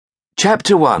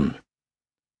Chapter 1.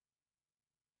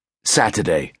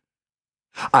 Saturday.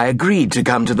 I agreed to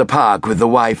come to the park with the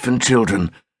wife and children.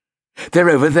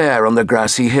 They're over there on the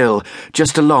grassy hill,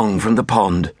 just along from the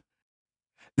pond.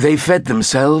 They fed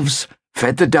themselves,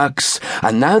 fed the ducks,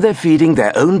 and now they're feeding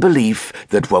their own belief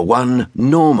that we're one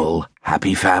normal,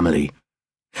 happy family.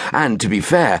 And to be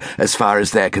fair, as far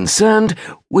as they're concerned,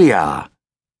 we are.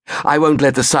 I won't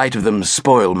let the sight of them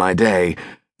spoil my day.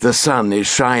 The sun is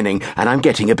shining, and I'm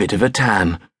getting a bit of a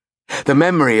tan. The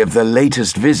memory of the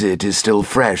latest visit is still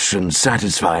fresh and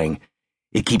satisfying.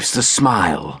 It keeps the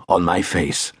smile on my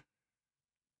face.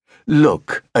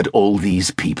 Look at all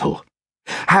these people.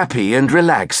 Happy and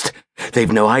relaxed.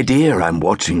 They've no idea I'm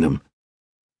watching them.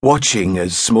 Watching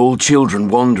as small children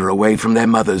wander away from their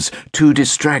mothers, too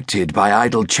distracted by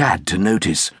idle chat to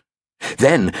notice.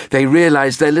 Then they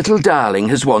realize their little darling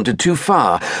has wandered too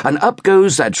far, and up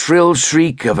goes that shrill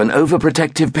shriek of an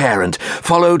overprotective parent,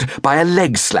 followed by a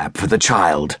leg slap for the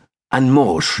child, and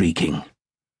more shrieking.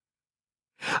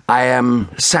 I am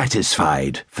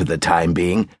satisfied for the time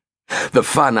being. The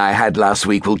fun I had last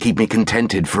week will keep me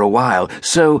contented for a while,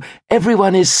 so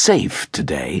everyone is safe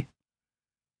today.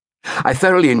 I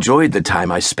thoroughly enjoyed the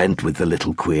time I spent with the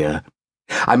little queer.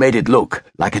 I made it look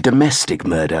like a domestic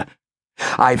murder.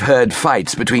 I've heard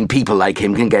fights between people like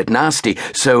him can get nasty,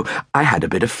 so I had a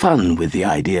bit of fun with the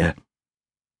idea.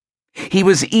 He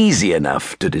was easy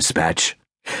enough to dispatch.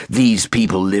 These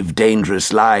people live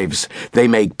dangerous lives. They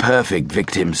make perfect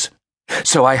victims.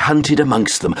 So I hunted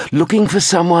amongst them, looking for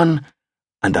someone,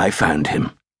 and I found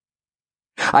him.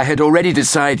 I had already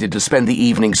decided to spend the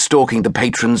evening stalking the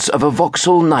patrons of a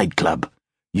Vauxhall nightclub,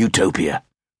 Utopia.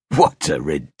 What a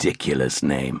ridiculous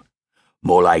name.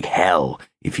 More like hell,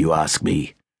 if you ask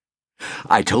me.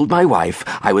 I told my wife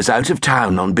I was out of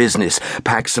town on business,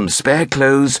 packed some spare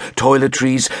clothes,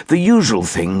 toiletries, the usual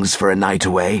things for a night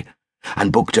away,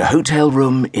 and booked a hotel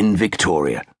room in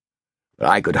Victoria.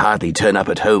 I could hardly turn up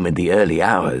at home in the early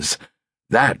hours.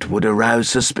 That would arouse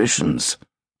suspicions.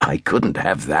 I couldn't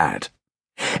have that.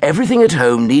 Everything at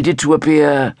home needed to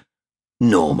appear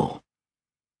normal.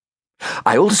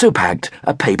 I also packed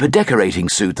a paper decorating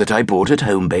suit that I bought at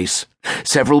home base,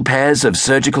 several pairs of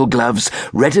surgical gloves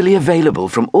readily available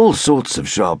from all sorts of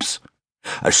shops,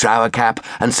 a shower cap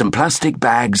and some plastic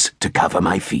bags to cover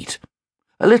my feet.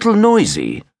 A little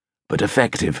noisy, but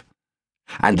effective.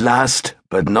 And last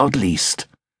but not least,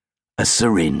 a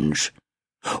syringe,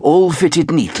 all fitted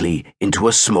neatly into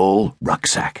a small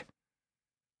rucksack.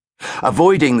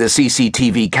 Avoiding the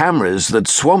CCTV cameras that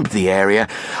swamped the area,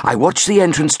 I watched the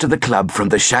entrance to the club from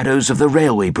the shadows of the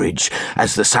railway bridge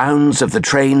as the sounds of the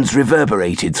trains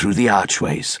reverberated through the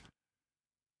archways.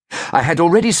 I had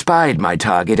already spied my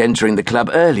target entering the club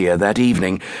earlier that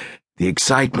evening. The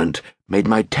excitement made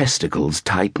my testicles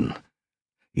tighten.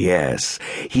 Yes,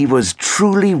 he was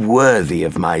truly worthy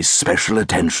of my special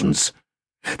attentions.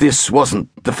 This wasn't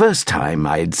the first time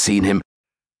I had seen him.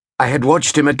 I had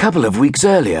watched him a couple of weeks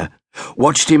earlier,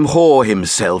 watched him whore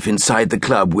himself inside the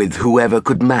club with whoever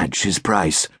could match his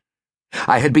price.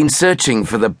 I had been searching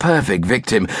for the perfect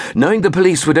victim, knowing the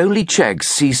police would only check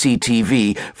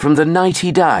CCTV from the night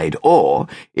he died, or,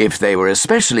 if they were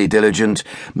especially diligent,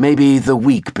 maybe the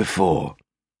week before.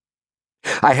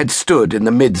 I had stood in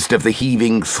the midst of the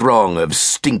heaving throng of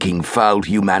stinking foul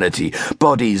humanity,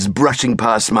 bodies brushing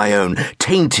past my own,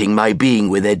 tainting my being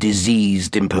with their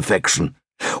diseased imperfection,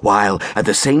 while at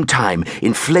the same time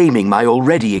inflaming my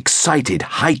already excited,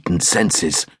 heightened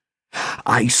senses.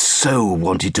 I so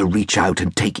wanted to reach out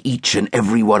and take each and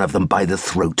every one of them by the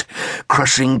throat,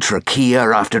 crushing trachea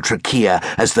after trachea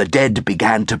as the dead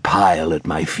began to pile at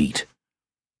my feet.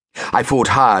 I fought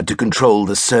hard to control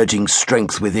the surging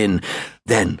strength within.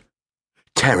 Then,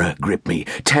 terror gripped me,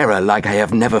 terror like I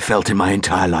have never felt in my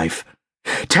entire life.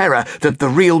 Terror that the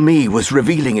real me was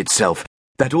revealing itself,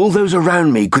 that all those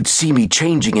around me could see me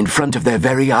changing in front of their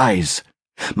very eyes.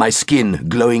 My skin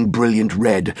glowing brilliant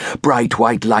red, bright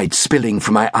white light spilling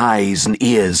from my eyes and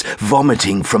ears,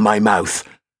 vomiting from my mouth.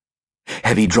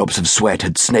 Heavy drops of sweat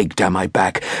had snaked down my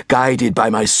back, guided by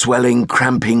my swelling,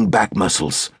 cramping back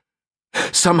muscles.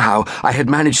 Somehow I had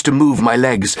managed to move my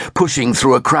legs, pushing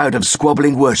through a crowd of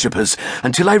squabbling worshippers,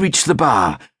 until I reached the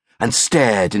bar and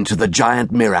stared into the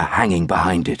giant mirror hanging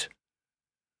behind it.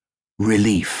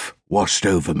 Relief washed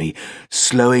over me,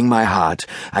 slowing my heart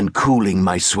and cooling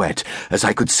my sweat, as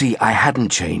I could see I hadn't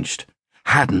changed,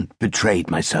 hadn't betrayed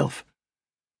myself.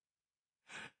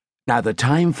 Now the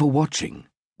time for watching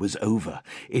was over.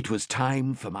 It was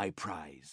time for my prize.